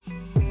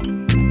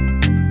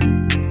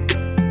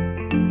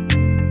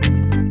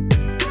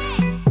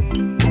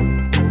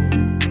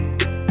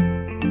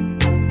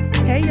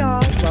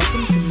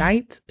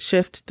Night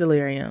Shift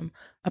Delirium,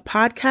 a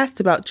podcast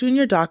about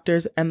junior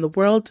doctors and the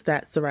world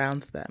that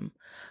surrounds them.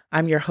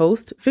 I'm your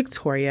host,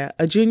 Victoria,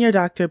 a junior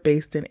doctor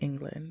based in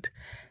England.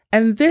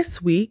 And this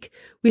week,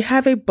 we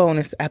have a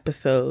bonus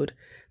episode.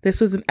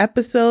 This was an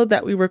episode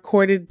that we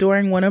recorded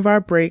during one of our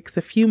breaks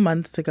a few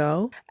months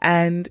ago,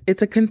 and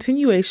it's a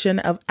continuation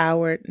of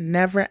our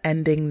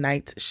never-ending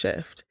night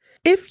shift.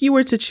 If you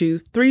were to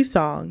choose 3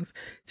 songs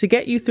to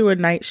get you through a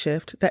night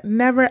shift that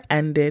never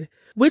ended,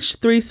 which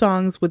 3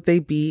 songs would they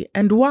be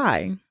and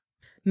why?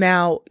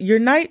 Now, your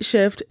night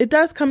shift, it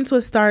does come to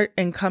a start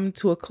and come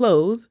to a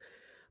close,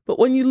 but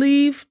when you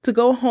leave to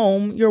go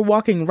home, you're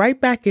walking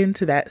right back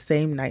into that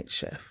same night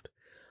shift.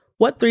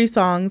 What 3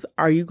 songs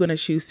are you going to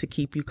choose to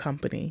keep you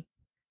company?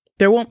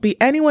 There won't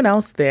be anyone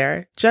else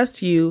there,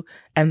 just you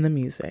and the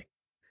music.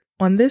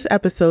 On this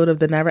episode of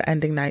the Never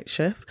Ending Night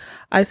Shift,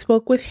 I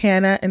spoke with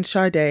Hannah and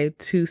Sade,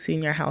 2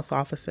 senior house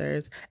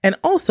officers, and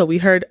also we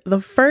heard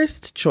The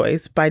First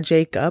Choice by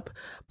Jacob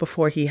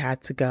before he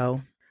had to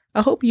go.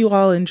 I hope you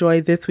all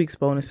enjoyed this week's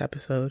bonus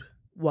episode.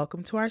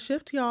 Welcome to our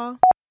shift, y'all.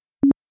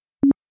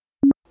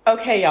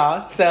 Okay, y'all,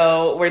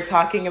 so we're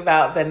talking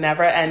about the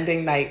Never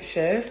Ending Night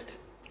Shift.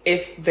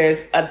 If there's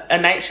a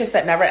night shift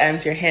that never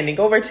ends, you're handing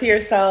over to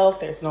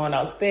yourself, there's no one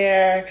else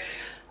there.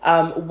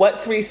 What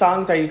 3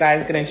 songs are you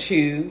guys going to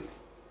choose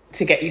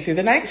to get you through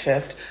the night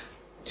shift?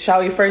 Shall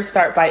we first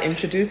start by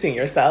introducing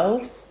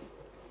yourselves?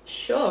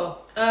 Sure.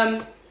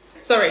 My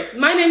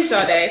name's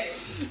Sade,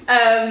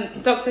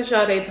 Dr.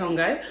 Sade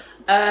Tongo.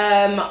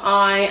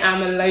 I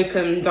am a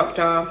locum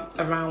doctor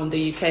around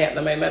the UK at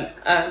the moment.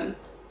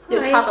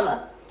 You're a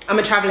traveller. I'm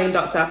a travelling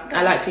doctor.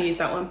 I like to use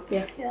that one.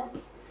 Yeah.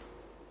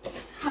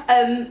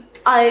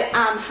 I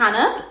am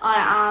Hannah.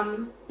 I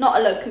am not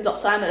a locum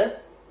doctor.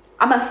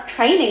 I'm a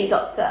training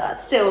doctor.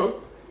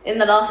 Still in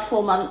the last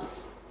 4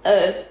 months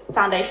of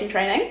foundation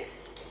training.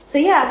 So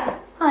yeah,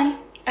 hi.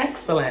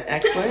 Excellent.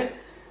 Am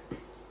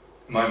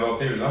I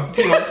involved here as well?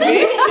 Do you want to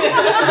be?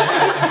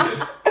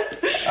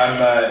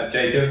 I'm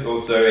Jacob,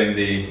 also in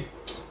the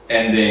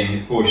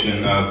ending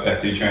portion of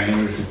F2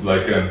 training, which is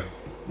locum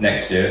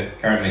next year.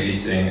 Currently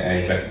eating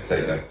a collected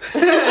potato.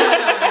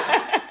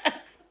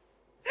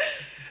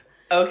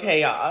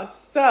 Okay, y'all.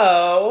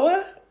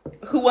 So,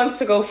 who wants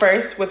to go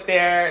first with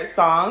their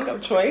song of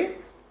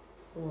choice?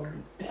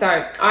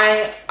 So,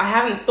 I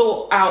haven't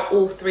thought out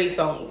all 3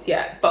 songs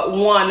yet, but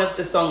one of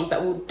the songs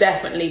that will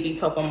definitely be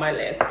top on my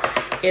list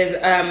is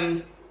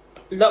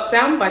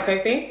Lockdown by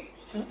Kofi.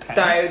 Okay.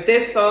 So,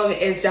 this song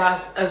is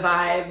just a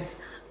vibes,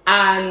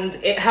 and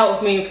it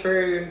helped me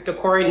through the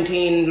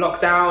quarantine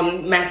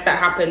lockdown mess that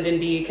happened in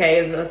the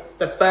UK,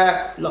 the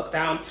first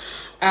lockdown.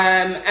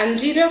 And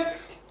she just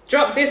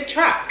dropped this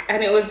track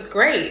and it was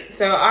great.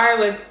 So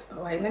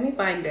let me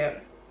find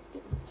it. Do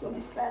you want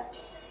me to play it?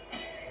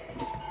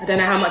 I don't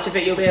know how much of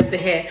it you'll be able to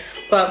hear,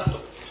 but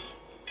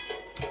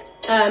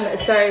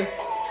so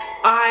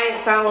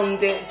I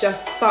found it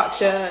just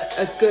such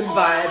a good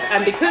vibe,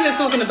 and because it's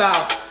talking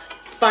about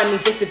finally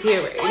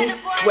disappearing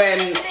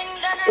when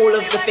all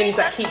of the things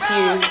that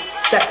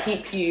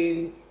keep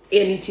you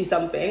into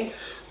something,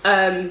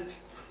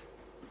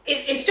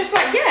 it's just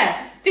like,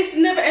 yeah, this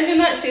never ending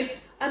night shift,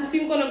 I'm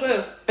soon gonna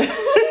go.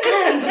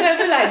 And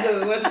wherever I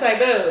go, once I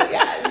go,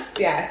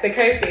 yes. So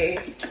Kofi,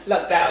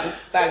 Lockdown,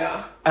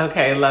 banger.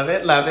 Okay, love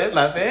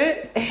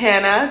it.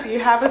 Hannah, do you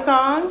have a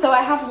song? So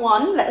I have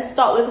one. Let's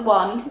start with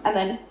one and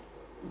then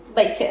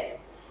make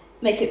it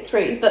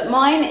 3. But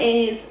mine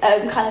is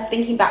kind of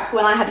thinking back to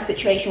when I had a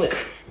situation which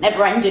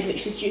never ended,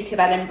 which was Duke of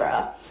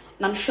Edinburgh.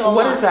 And I'm sure...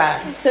 What is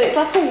that? So it's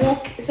like a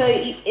walk... So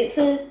it's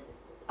a...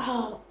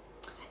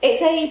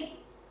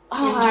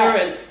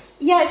 endurance.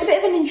 Yeah, it's a bit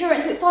of an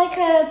endurance. It's like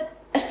a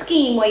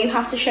scheme where you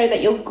have to show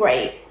that you're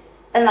great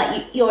and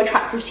like you're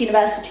attractive to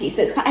university.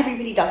 So it's kind of,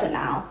 everybody does it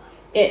now.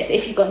 It's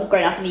if you've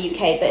grown up in the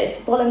UK, but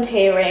it's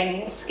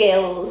volunteering,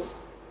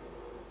 skills,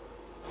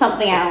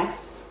 something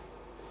else,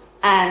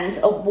 and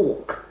a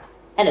walk.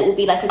 And it will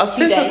be like a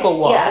 2-day... physical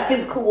walk? Yeah, a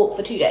physical walk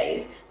for 2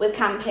 days with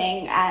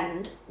camping,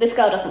 and this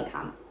girl doesn't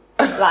camp.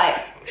 Like...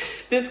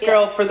 This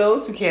girl, for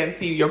those who can't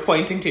see you, you're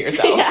pointing to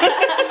yourself.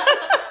 Yeah.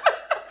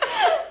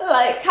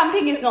 Like,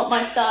 camping is not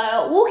my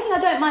style. Walking, I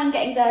don't mind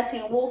getting dirty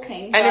and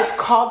walking. And it's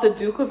called the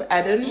Duke of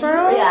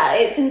Edinburgh? Yeah,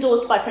 it's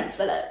endorsed by Prince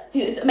Philip,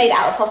 who's made it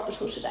out of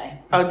hospital today.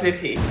 Oh, did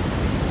he?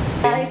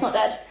 Yeah, he's not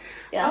dead.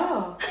 Yeah.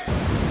 Oh.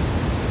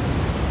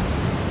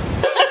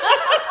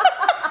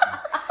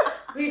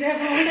 We never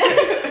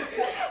had.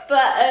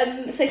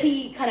 But, so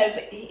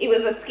it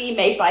was a scheme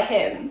made by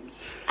him.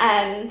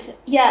 And,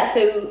 yeah,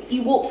 so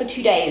you walk for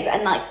 2 days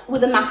and, like,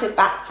 with a massive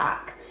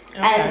backpack.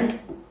 Okay. And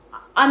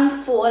I'm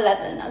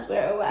 4'11", as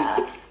we're aware,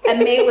 and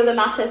me with a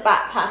massive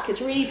backpack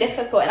is really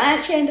difficult, and I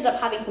actually ended up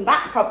having some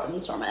back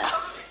problems from it.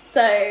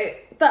 So,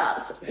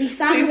 but we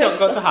sang. Please don't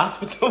go to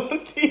hospital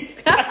with these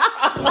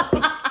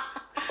problems.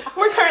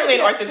 We're currently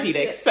in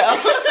orthopedics, so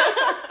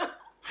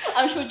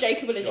I'm sure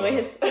Jacob will enjoy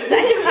his.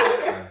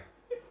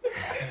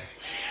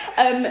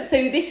 So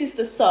this is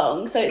the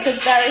song. So it's a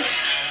very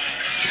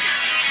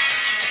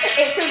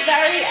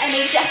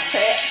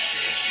energetic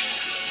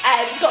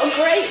and got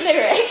great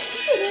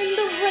lyrics. In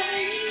the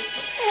rain.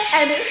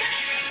 And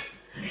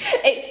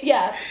it's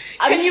yeah.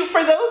 Can you,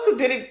 for those who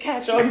didn't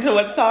catch on to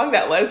what song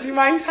that was, do you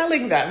mind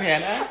telling them,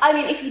 Hannah? I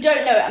mean, if you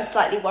don't know it, I'm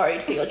slightly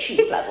worried for your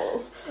cheese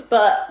levels.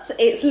 But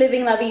it's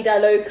Living La Vida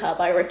Loca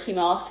by Ricky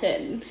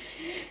Martin,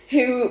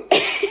 who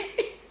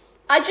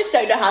I just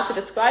don't know how to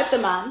describe the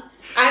man.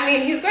 I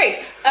mean, he's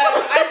great.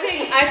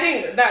 I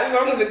think that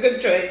song is a good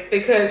choice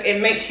because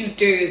it makes you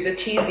do the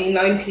cheesy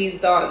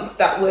 90s dance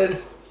that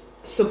was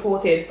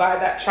supported by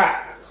that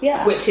track,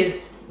 which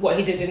is what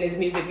he did in his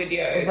music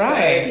video.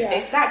 Right.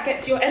 So that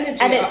gets your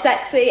energy and up. it's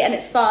sexy and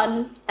it's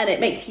fun and it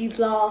makes you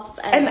laugh.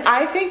 And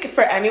I think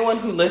for anyone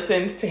who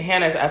listened to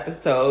Hannah's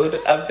episode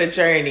of The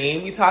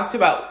Journey, we talked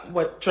about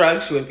what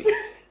drug she would be.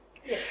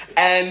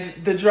 And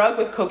the drug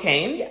was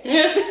cocaine.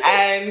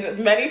 And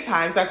many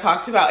times I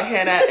talked about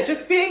Hannah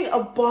just being a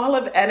ball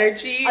of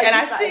energy. And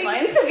I think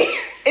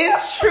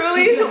it's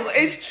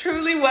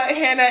truly what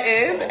Hannah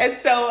is. And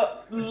so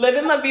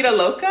Living La Vida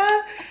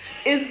Loca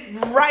is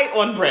right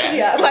on brand.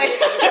 Yeah. Like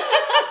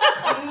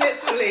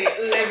literally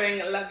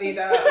living La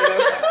Vida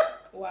Loca.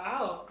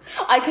 Wow.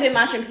 I could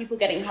imagine people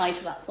getting high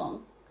to that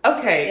song.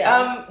 Okay,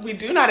 we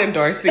do not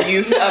endorse the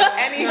use of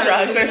any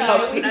drugs or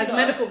substances. As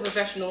medical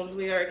professionals,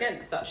 we are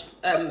against such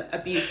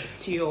abuse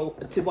to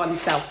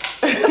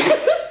oneself.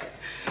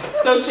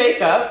 So,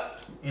 Jacob,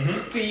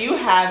 do you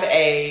have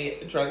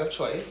a drug of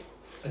choice?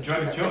 A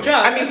drug of choice?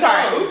 A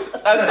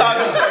song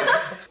of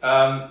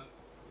choice.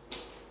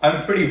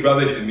 I'm pretty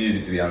rubbish with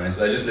music, to be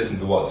honest. I just listen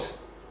to what's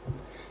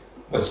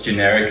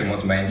generic and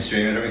what's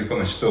mainstream. I don't really put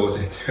much thought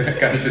into it. I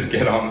kind of just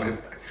get on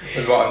with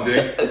what I'm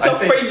doing. So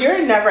for your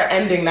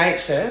never-ending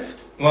night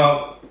shift?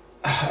 Well,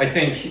 I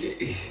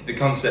think the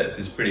concept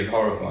is pretty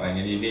horrifying,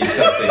 and you need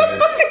something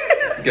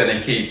that's going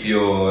to keep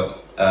your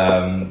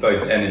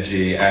both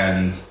energy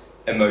and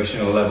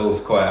emotional levels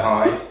quite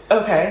high.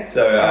 Okay.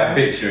 So I'm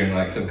picturing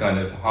like some kind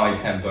of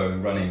high-tempo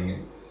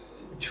running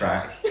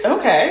track.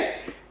 Okay.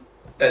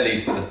 At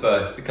least for the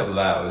first couple of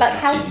hours. Like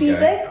house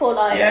music or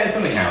like... Yeah,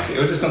 something housey.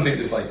 Or just something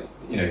that's like,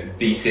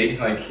 beaty.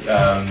 Like,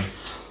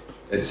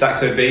 it's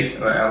Saxo Beat.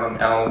 Like,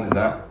 Alan, is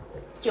that?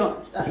 Do you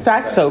want that?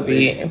 Saxo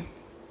Beat.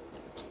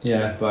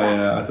 Yeah, by,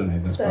 I don't know.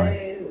 That's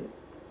fine.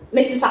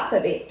 Mrs. Saxo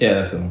Beat. Yeah,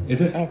 that's the one.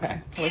 Is it?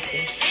 Okay. Let's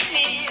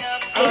see.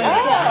 Oh.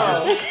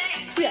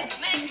 Yeah.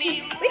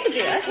 We can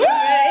do that.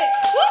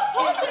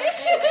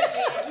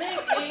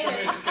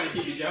 It's going to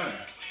keep you going.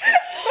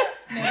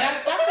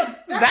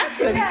 That's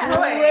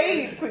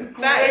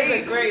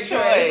a great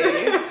choice.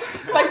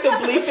 Like the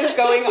bleep is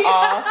going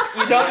off.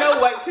 You don't know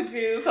what to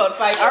do, so it's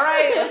like, all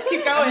right, let's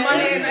keep going.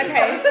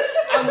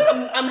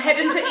 I'm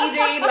heading to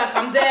ED, like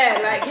I'm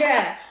there, like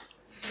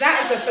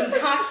that is a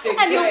fantastic.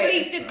 And your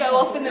bleep did go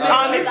off in the middle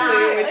of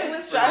that. Which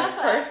is just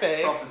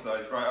perfect.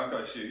 Prophesized, right? I've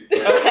got to shoot.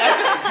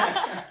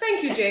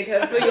 Thank you,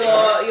 Jacob, for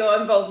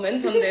your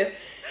involvement on this.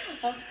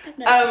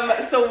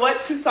 So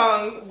what two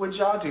songs would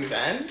y'all do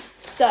then?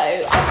 So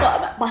I've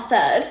got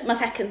my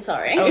second,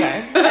 sorry.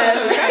 Okay.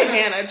 Sorry,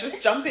 Hannah,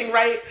 just jumping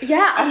right.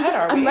 Yeah,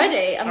 I'm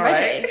ready. I'm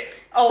ready.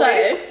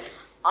 Always.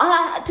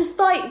 So,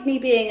 despite me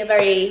being a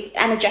very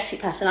energetic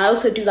person, I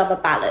also do love a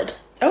ballad.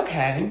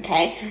 Okay.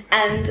 Okay.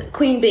 And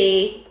Queen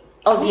Bee,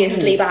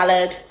 obviously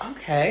ballad.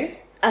 Okay.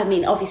 I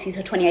mean, obviously, it's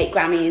her 28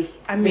 Grammys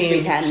this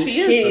weekend.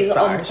 She's the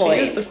star. On point.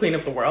 She is the queen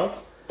of the world.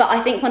 But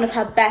I think one of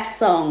her best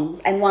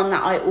songs, and one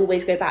that I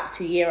always go back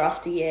to year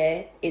after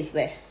year, is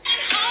this.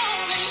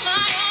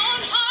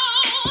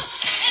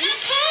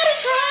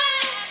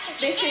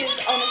 This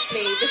is,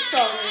 honestly, this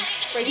song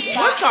brings back...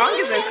 What song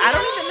is this? I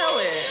don't even know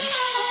it.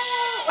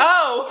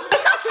 Oh!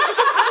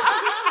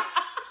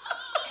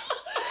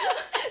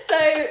 So,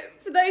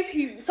 for those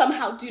who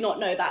somehow do not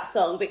know that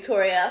song,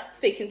 Victoria,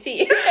 speaking to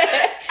you.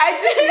 I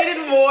just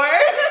needed more.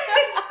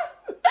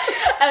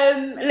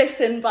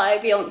 Listen by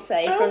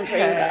Beyonce from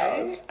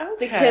Dreamgirls.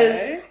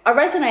 Because I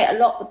resonate a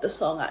lot with the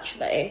song,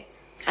 actually.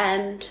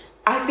 And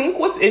I think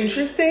what's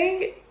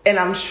interesting, and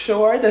I'm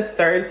sure the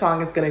third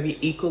song is going to be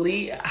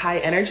equally high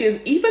energy, is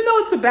even though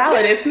it's a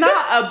ballad, it's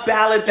not a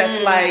ballad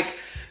that's like,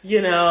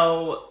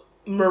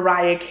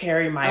 Mariah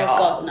Carey, My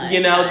All. God,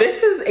 no,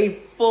 this is a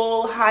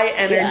full high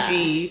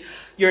energy.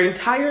 Your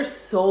entire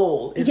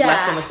soul is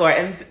left on the floor.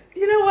 And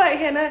you know what,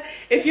 Hannah?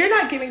 If you're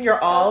not giving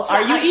your all,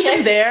 are you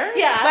even there?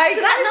 Yeah,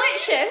 to that night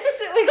shift,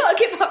 we gotta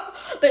give up.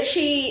 But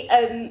she,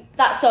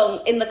 that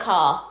song, In the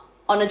Car,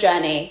 on a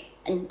journey,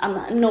 and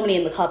I'm normally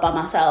in the car by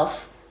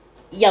myself,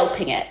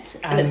 yelping it,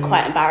 and it's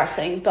quite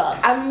embarrassing, but...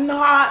 I'm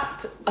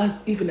not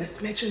even a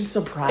smidgen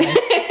surprised.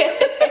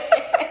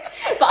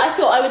 But I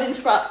thought I would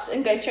interrupt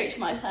and go straight to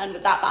my turn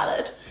with that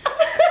ballad.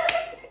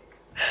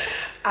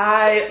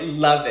 I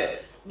love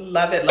it.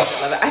 Love it, love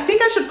it, love it. I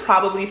think I should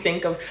probably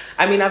think of...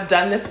 I've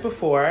done this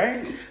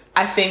before.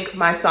 I think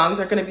my songs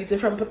are going to be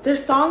different, but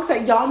there's songs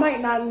that y'all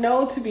might not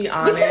know, to be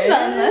honest. We can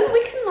learn them.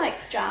 We can,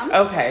 jam.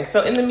 Okay,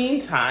 so in the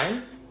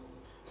meantime...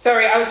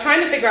 Sorry, I was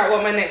trying to figure out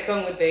what my next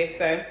song would be,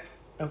 so...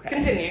 Okay.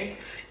 Continue.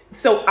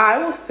 So I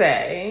will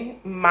say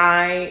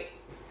my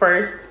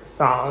first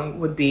song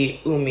would be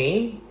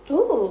Umi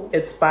Ooh.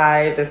 It's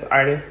by this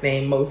artist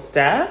named Mos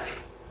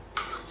Def.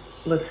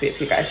 Let's see if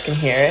you guys can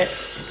hear it.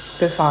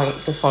 This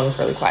phone is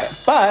really quiet,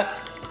 but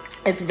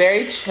it's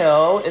very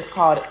chill. It's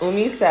called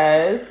Umi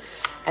Says,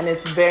 and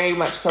it's very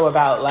much so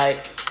about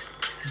like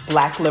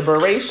Black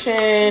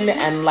liberation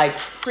and like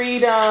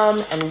freedom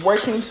and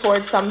working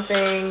towards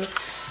something,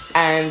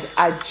 and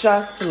I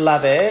just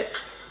love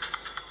it.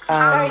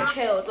 Very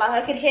chilled. Like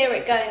I could hear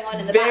it going on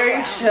in the background.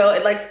 Very chill.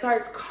 It like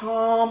starts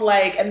calm,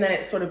 like, and then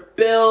it sort of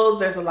builds.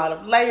 There's a lot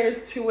of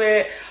layers to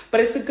it, but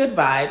it's a good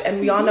vibe.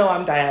 And we all know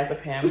I'm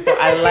diazepam, so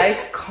I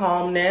like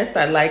calmness.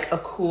 I like a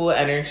cool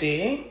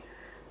energy.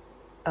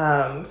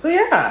 So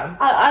yeah,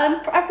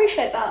 I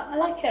appreciate that. I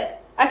like it.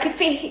 I could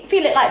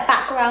feel it like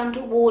background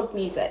award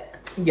music.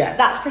 Yes,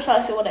 That's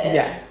precisely what it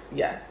is.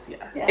 Yes.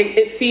 Yeah.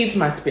 It feeds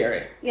my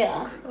spirit.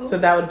 Yeah. So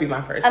that would be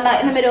my first. And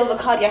like in the middle of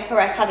a cardiac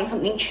arrest, having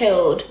something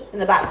chilled in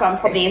the background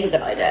probably is a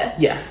good idea.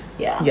 Yes.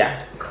 Yeah.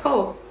 Yes.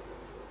 Cool.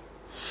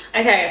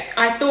 Okay,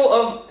 I thought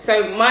of,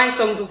 so my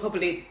songs will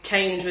probably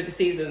change with the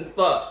seasons,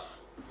 but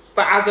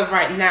as of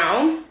right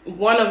now,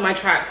 one of my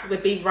tracks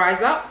would be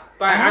Rise Up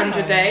by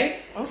Andra Day.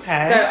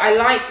 Okay. So I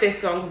like this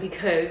song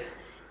because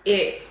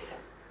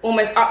it's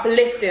almost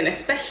uplifting,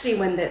 especially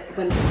when the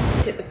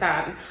hit the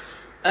fan.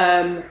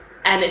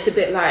 And it's a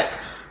bit like,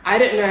 I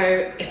don't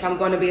know if I'm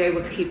going to be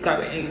able to keep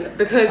going,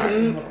 because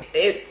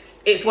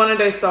it's one of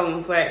those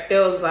songs where it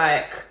feels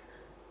like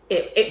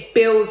it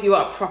builds you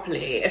up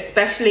properly,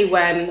 especially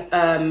when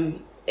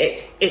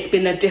it's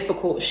been a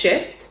difficult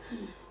shift.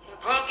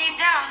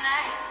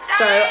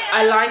 So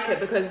I like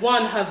it because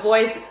one, her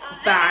voice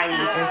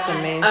bangs. It's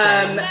amazing.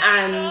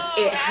 And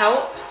it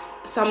helps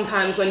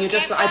sometimes when you're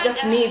just like, I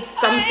just need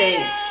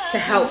something to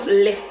help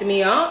lift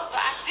me up.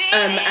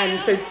 And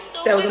so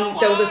there was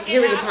a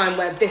period of time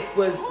where this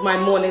was my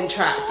morning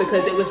track,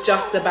 because it was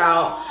just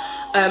about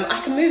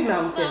I can move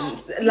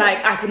mountains,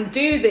 like I can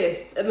do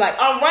this, like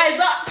I'll rise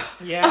up.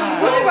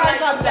 Yeah. Will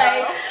rise up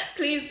day.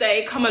 Please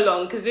day, come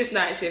along, because this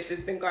night shift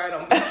has been going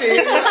on for too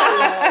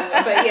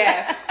long. But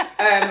yeah,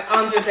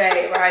 Andra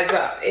Day, Rise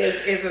Up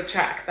is a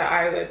track that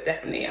I would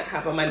definitely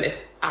have on my list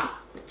at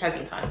the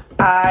present time.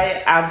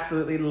 I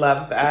absolutely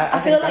love that. I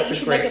feel think like that's you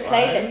should great make a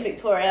playlist, one.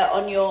 Victoria,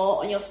 on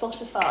your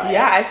Spotify.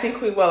 Yeah, I think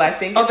we will. I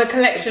think Of a it's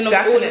collection of all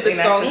of the definitely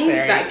songs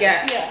necessary.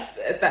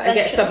 that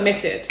get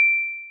submitted.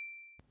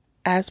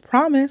 As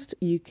promised,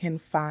 you can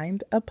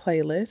find a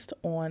playlist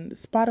on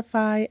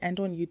Spotify and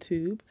on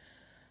YouTube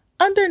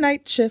under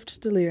Night Shift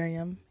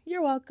Delirium.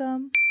 You're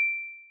welcome.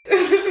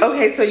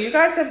 Okay, so you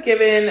guys have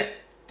given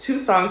 2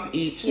 songs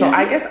each, so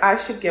I guess I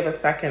should give a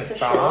second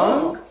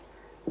song. Sure.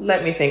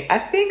 Let me think. I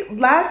think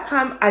last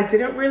time I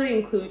didn't really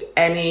include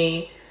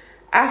any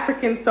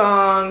African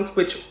songs,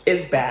 which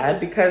is bad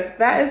because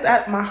that is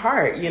at my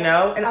heart, you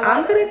know? And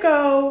I'm going to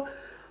go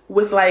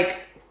with like,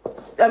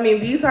 I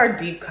mean, these are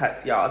deep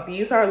cuts, y'all.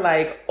 These are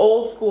like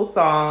old school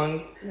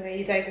songs. Where are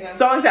you taking them?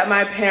 Songs that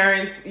my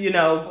parents, you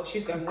know,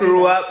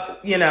 grew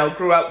up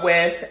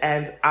with,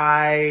 and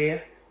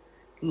I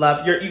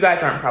love. You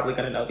guys aren't probably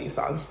gonna know these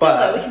songs, Still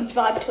but though, we can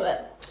vibe to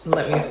it.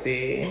 let me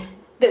see.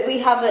 That we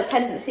have a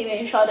tendency, me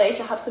and Sade,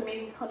 to have some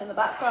music on in the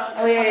background.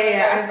 Oh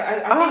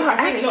yeah.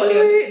 I think not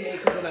Leon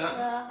because of that.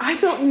 Yeah. I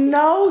don't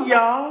know,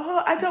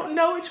 y'all. I don't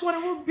know which one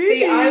it will be.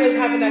 See, I was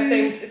having that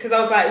same, because I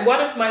was like,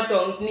 one of my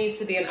songs needs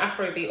to be an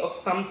Afrobeat of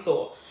some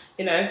sort,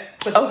 you know,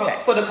 for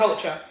the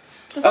culture.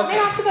 Does that mean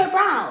I have to go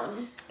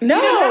brown? No,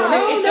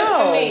 It's just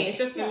for me. It's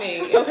just for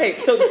me. Okay,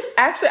 so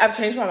actually, I've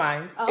changed my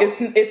mind. Oh.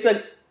 It's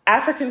an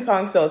African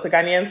song still. It's a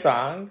Ghanaian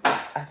song,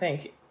 I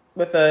think,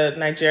 with a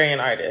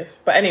Nigerian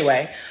artist. But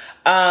anyway,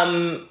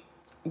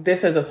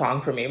 this is a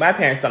song for me. My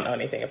parents don't know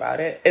anything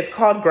about it. It's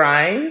called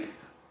Grind,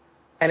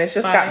 and it's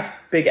just got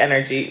big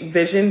energy.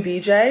 Vision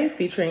DJ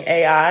featuring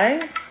AI.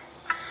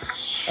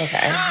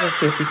 Okay, let's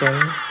see if we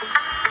can.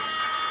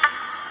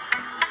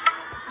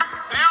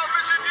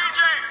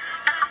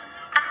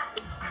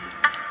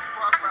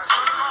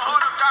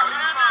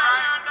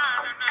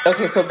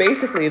 Okay, so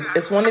basically,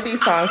 it's one of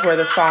these songs where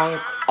the song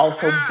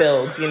also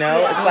builds, you know?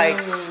 It's like,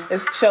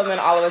 it's chill, and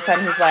all of a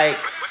sudden he's like,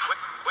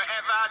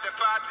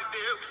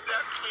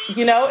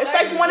 you know? It's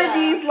like one of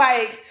these,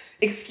 like,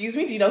 excuse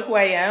me, do you know who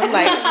I am?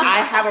 Like,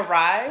 I have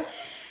arrived,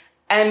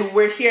 and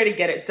we're here to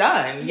get it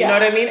done. You know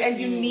what I mean? And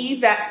you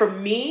need that. For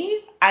me,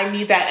 I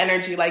need that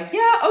energy. Like,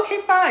 yeah,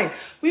 okay, fine.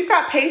 We've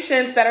got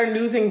patients that are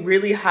noozing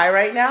really high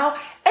right now.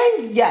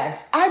 And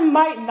yes, I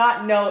might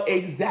not know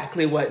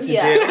exactly what to do.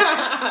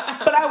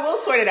 But I will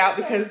sort it out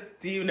because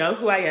do you know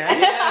who I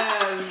am?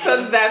 Yes.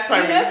 So that's my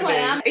Do you know who I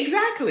reasoning. am?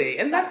 Exactly.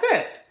 And that's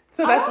it.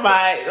 So that's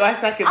my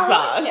second song.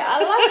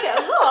 I like it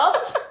a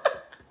lot.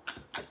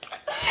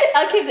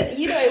 Okay,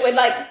 you know, when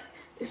like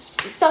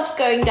stuff's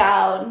going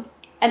down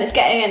and it's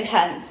getting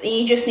intense and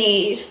you just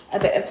need a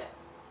bit of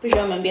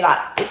Bajum and be like,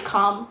 it's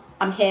calm,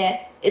 I'm here,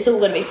 it's all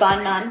going to be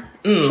fine, man.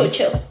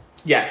 Chill.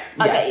 Yes,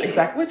 Okay.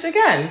 exactly. Which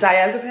again,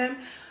 diazepam,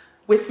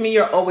 with me,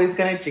 you're always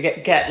going to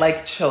get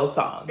like chill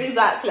songs.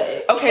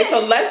 Exactly. Okay, so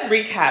let's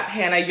recap.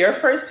 Hannah, your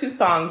first 2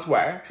 songs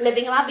were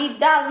Living la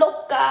vida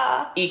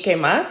loca. ¿Y qué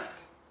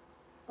más?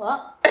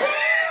 What?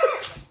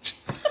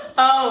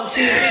 Oh,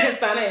 she was speaking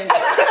Spanish.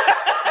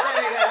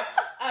 There we go.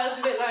 I was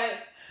a bit like,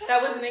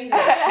 that wasn't English.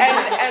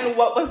 And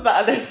what was the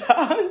other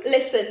song?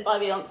 Listen by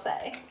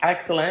Beyonce.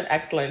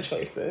 Excellent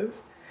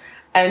choices.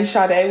 And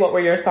Sade, what were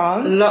your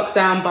songs?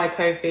 Lockdown by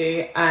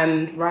Kofi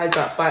and Rise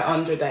Up by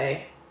Andra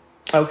Day.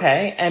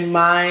 Okay, and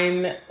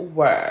mine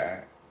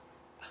were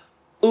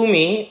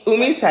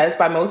Umi Says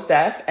by Mos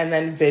Def, and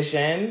then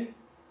Vision,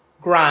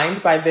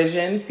 Grind by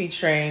Vision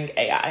featuring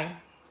AI.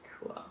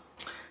 Cool.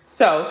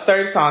 So,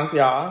 third songs,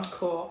 y'all.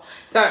 Cool.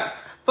 So,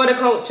 for the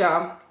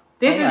culture,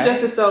 this is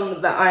just a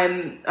song that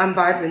I'm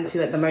vibes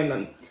into at the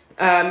moment.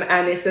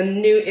 And it's a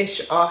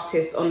new-ish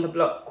artist on the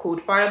block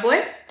called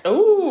Fireboy.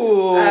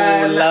 Ooh,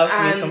 love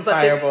me some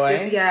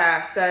Fireboy.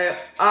 Yeah, so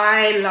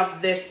I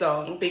love this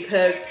song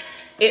because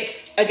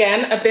it's,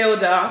 again, a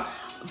builder,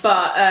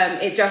 but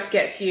it just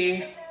gets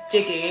you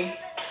jiggy.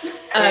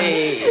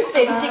 Jiggy.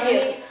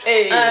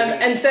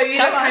 And so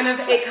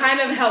it kind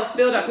of helps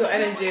build up your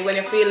energy when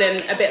you're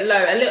feeling a bit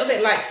low, a little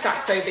bit like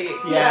Saxo beats.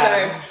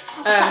 Yeah.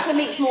 So, Saxo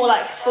beats more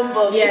like boom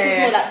boom. Yeah, this is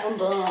yeah. more like boom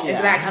boom.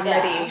 it's like I'm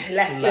ready.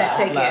 Let's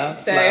take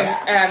it. So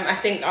I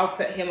think I'll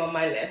put him on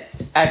my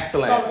list.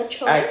 Excellent. Solid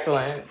choice.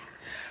 Excellent.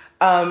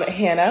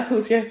 Hannah,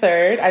 who's your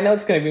third? I know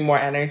it's going to be more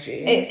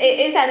energy. It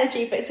is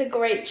energy, but it's a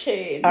great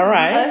tune. All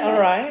right, Okay. all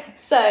right.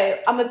 So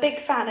I'm a big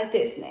fan of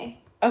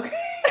Disney. Okay.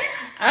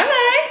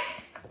 Okay.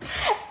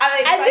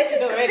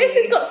 And this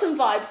has got some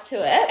vibes to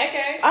it.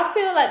 Okay. I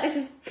feel like this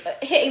is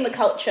hitting the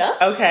culture.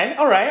 Okay,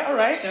 all right, all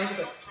right. It's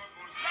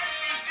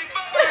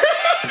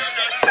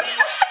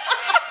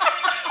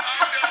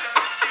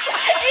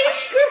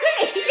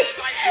great.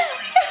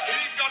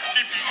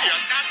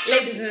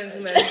 Ladies and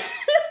gentlemen,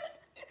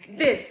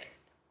 this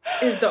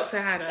is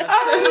Dr. Hannah.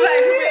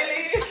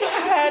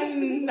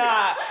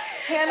 Hannah.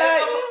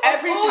 Hannah,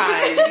 every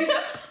time.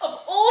 Of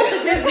all the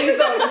Disney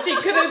songs she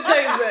could have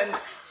chosen,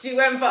 she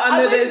went for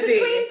I Under was the Sea.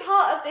 between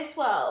part of this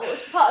world,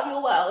 part of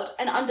your world,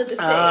 and Under the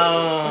Sea.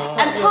 Oh.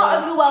 And part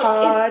of your world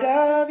Part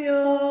of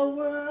your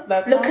world.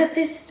 That's is look all. at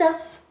this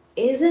stuff,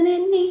 isn't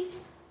it neat?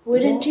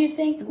 Wouldn't you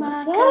think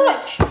my What?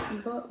 collection?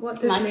 What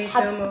Disney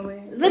film are we?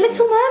 The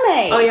Little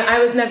Mermaid. Oh yeah, I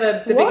was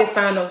never the What? biggest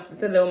fan of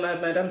The Little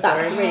Mermaid. I'm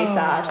That's sorry. really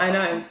sad. I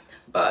know,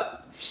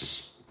 but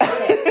what do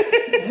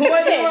Okay, you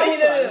want me this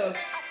to do?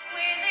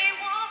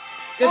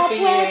 Good Up for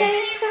where you.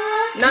 they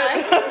start. No.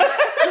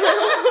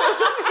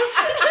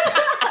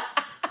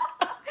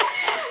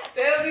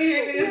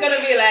 It's gonna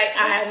be like,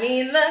 I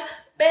mean the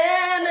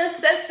bare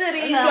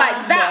necessities. No.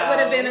 Like that No. would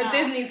have been a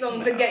Disney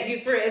song to get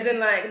you through. As in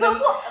like, But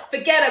what-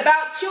 forget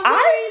about your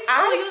worries, all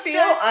I your feel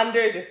stress.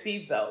 Under the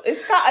Sea though.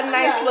 It's got a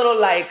nice Yeah. little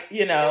like,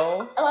 you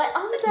know, Like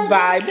under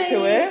vibe the sea,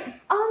 to it.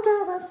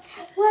 Under the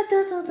sea. What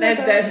da, da, da,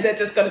 da. They're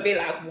just gonna be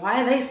like,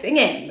 why are they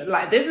singing?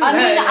 Like this is. I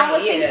mean, her our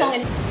sing ears. song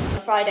in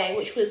Friday,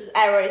 which was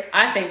Arrows.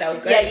 I think that was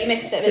great. Yeah, you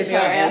missed it, To be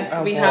Victoria. honest,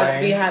 Oh, we boy.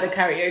 had a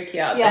karaoke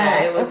out Yeah.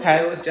 there. It was Okay.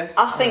 it was just.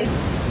 I think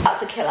about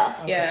to kill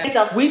us. Yeah. It's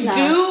us We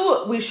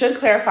now. we should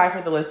clarify for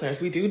the listeners,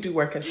 we do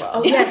work as well.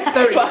 Oh yes,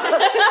 sorry.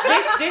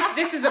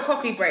 this is a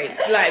coffee break.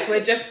 Like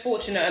we're just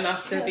fortunate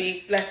enough to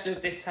be blessed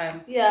with this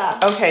time. Yeah.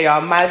 Okay,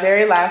 y'all, my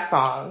very last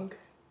song.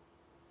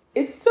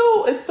 It's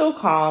still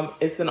calm.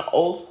 It's an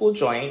old school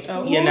joint,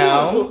 Oh. you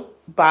know,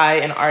 by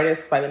an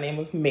artist by the name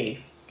of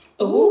Mace.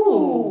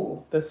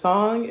 Ooh, The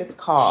song is she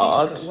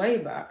called took it way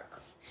back.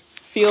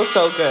 Feel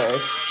So Good.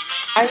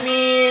 I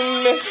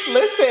mean,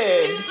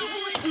 listen.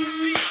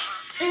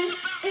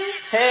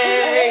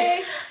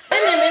 Hey.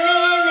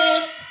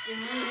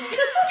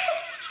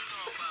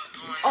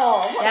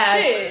 Oh, what Yes.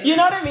 a tune. You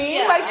know what I mean?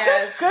 Yeah. Like, Yes.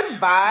 just good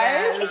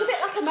vibes. It's a bit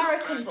like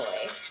American Boy.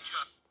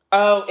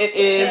 Oh, it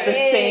is It the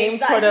is. same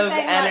That's sort the of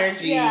same, like,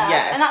 energy. yeah.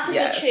 Yes. And that's a good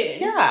yes. tune.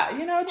 Yeah,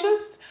 you know,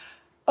 just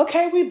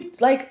okay,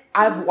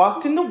 I've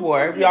walked in the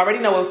war. We already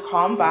know it was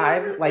calm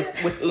vibes,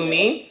 like with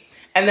Umi.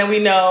 And then we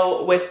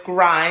know with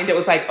Grind, it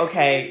was like,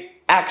 okay,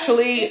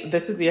 actually,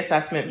 this is the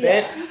assessment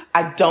bit. Yeah.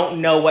 I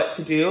don't know what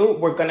to do.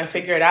 We're gonna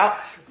figure it out.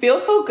 Feel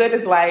So Good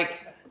is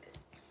like,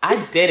 I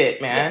did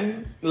it,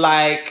 man.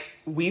 Like,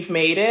 we've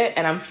made it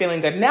and I'm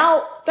feeling good.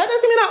 Now, that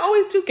doesn't mean I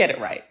always do get it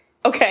right.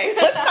 Okay,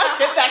 let's not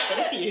get that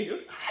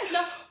confused. No.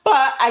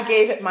 But I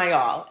gave it my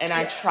all and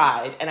I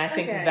tried, and I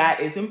think Okay. that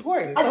is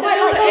important. I So quite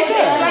like it's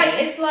that.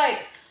 good. It's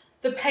like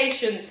the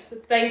patience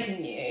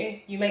thanking you.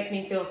 You make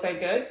me feel so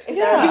good. If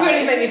Yeah. they're You alive.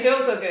 really make me feel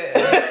so good.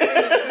 You make me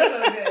feel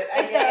so good.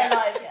 If they're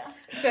alive, yeah.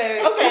 So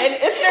Okay, and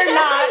if they're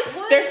not,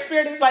 What? their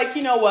spirit is like,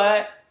 you know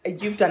what?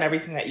 You've done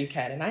everything that you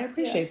can, and I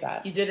appreciate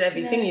that. you did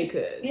everything you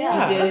could.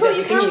 Yeah. You did That's all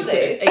you everything can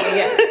do. could.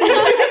 Yeah.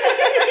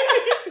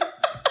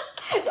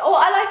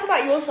 What I like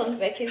about your songs,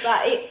 Vic, is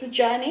that it's a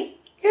journey.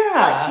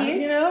 Yeah, Like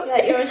you? know,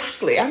 Yeah, you're-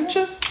 exactly. I'm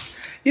just,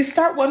 you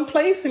start one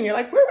place and you're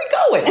like, where are we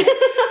going? And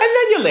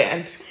then you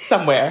land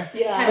somewhere,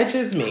 Yeah. which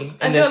is me.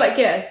 I And feel this- like,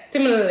 yeah,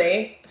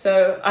 similarly.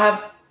 So I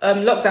have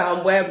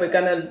lockdown where we're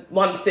gonna,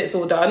 once it's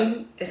all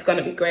done, it's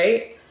gonna be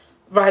great.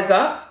 Rise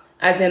up,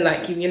 as in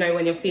like, you know,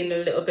 when you're feeling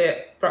a little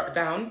bit broke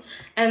down.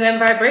 And then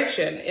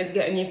vibration is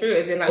getting you through,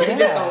 as in like, we just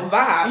Yeah. don't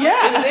vibe.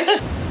 Yeah. in this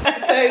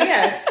So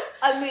yes.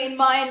 I mean,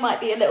 mine might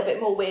be a little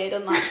bit more weird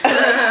on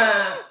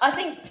that. I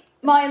think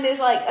Mine is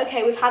like,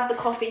 okay, we've had the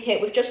coffee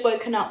hit, we've just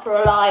woken up,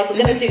 we're alive, we're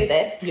going to do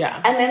this.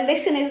 Yeah. And then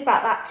listen is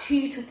about that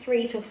 2 to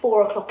 3 to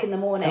 4 o'clock in the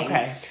morning.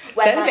 Okay.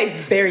 When, That like, is a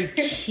very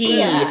key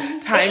Yeah.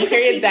 time It is a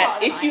period key that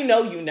part of if mine. you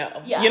know, you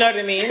know. Yeah. You know what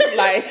I mean?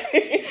 Like,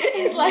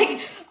 it's like,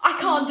 I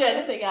can't do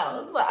anything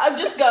else. Like, I'm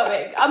just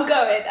going, and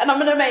I'm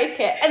going to make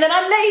it. And then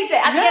I made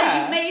it. At the Yeah. end,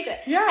 you've made it.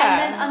 Yeah.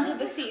 And then Under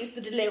the Sea is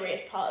the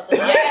delirious part of the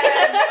night.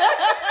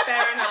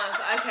 Fair enough.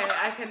 Okay,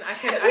 I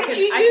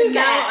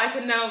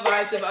can now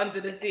rise with Under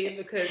the Sea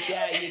because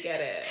you get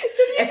it.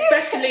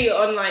 Especially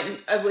on like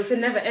it's a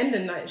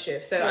never-ending night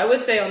shift. So I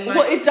would say on night.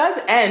 well, it does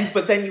end,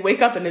 but then you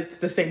wake up and it's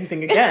the same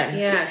thing again.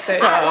 Yeah. So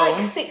At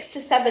like 6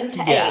 to 7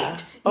 to 8, Yeah.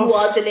 you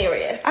are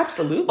delirious.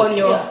 Absolutely. on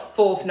your Yeah.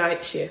 fourth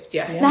night shift,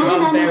 yes. Yeah.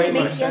 No, Very for me,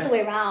 it's much the so. other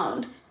way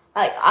around.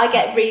 Like, I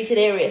get really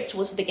delirious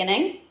towards the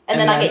beginning, and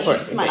then I get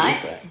used to my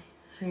nights.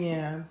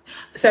 Yeah.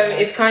 So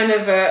it's kind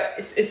of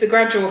it's a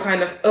gradual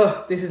kind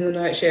of this is a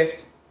night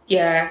shift.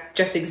 Yeah,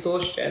 just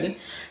exhaustion.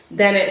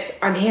 Then it's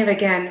I'm here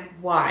again.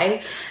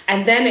 Why?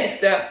 And then it's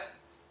the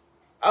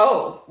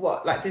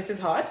what? Like this is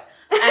hard.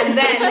 And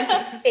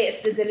then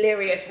it's the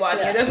delirious one.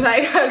 Yeah. You're just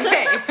like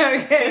okay.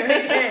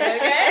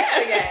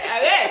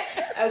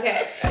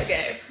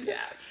 Yeah.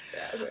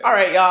 All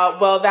right, y'all.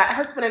 Well, that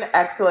has been an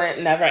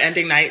excellent,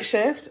 never-ending night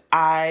shift.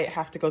 I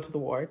have to go to the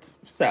wards,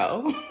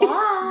 so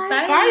Bye.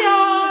 bye,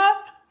 y'all.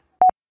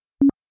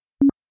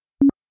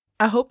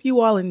 I hope you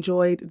all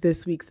enjoyed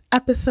this week's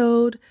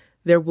episode.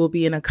 There will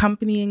be an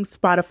accompanying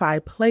Spotify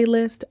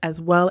playlist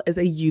as well as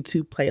a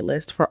YouTube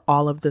playlist for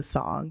all of the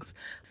songs.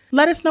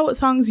 Let us know what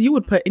songs you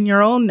would put in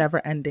your own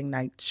never-ending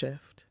night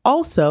shift.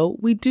 Also,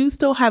 we do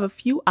still have a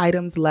few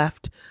items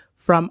left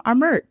from our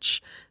merch.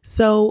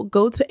 So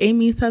go to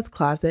Amisa's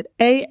Closet,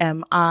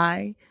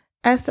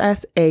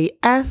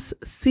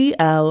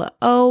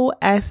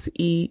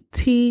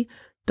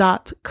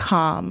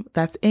 AMISSASCLOSET.com.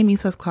 That's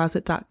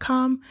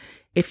AmisasCloset.com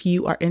if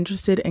you are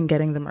interested in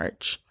getting the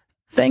merch.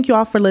 Thank you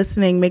all for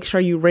listening. Make sure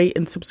you rate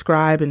and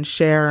subscribe and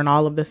share and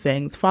all of the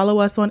things. Follow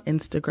us on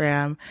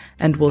Instagram,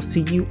 and we'll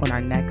see you on our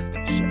next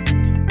shift.